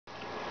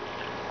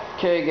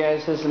Okay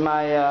guys, this is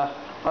my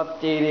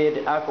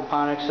updated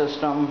aquaponics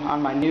system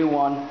on my new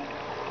one.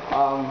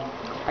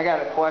 I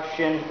got a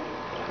question.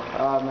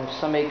 If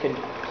somebody could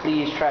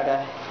please try to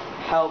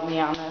help me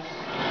on this.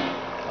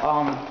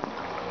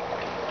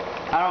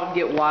 I don't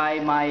get why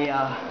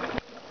my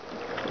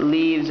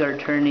leaves are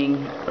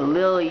turning a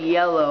little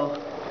yellow.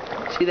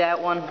 See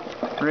that one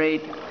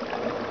right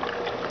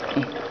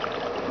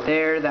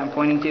there that I'm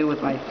pointing to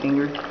with my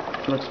finger?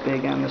 It looks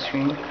big on the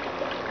screen.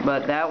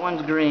 But that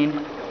one's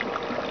green.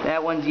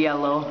 That one's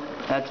yellow,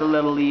 that's a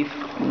little leaf,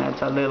 and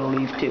that's a little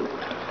leaf too.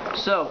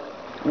 So,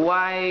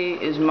 why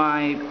is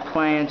my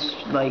plants,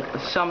 like,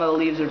 some of the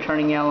leaves are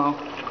turning yellow?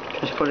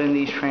 Just put in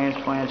these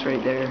transplants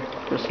right there,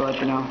 just to let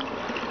you know.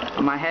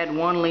 I had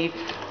one leaf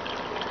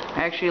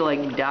actually,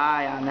 like,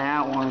 die on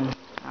that one.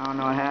 I don't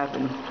know what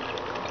happened.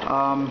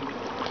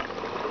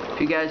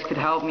 If you guys could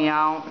help me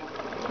out,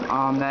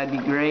 that'd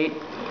be great.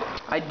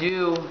 I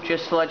do,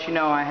 just to let you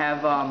know, I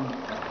have,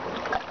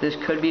 this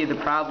could be the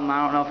problem.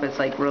 I don't know if it's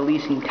like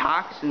releasing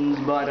toxins,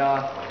 but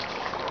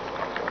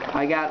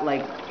I got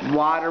like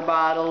water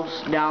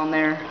bottles down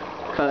there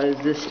because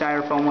this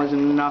styrofoam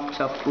wasn't enough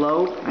to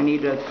float. I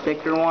needed a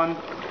thicker one,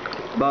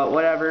 but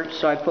whatever.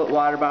 So I put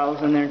water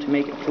bottles in there to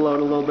make it float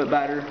a little bit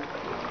better.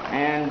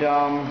 And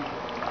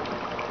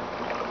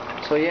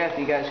so yeah, if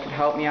you guys could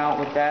help me out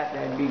with that,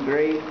 that'd be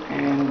great.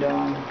 And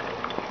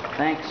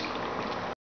thanks.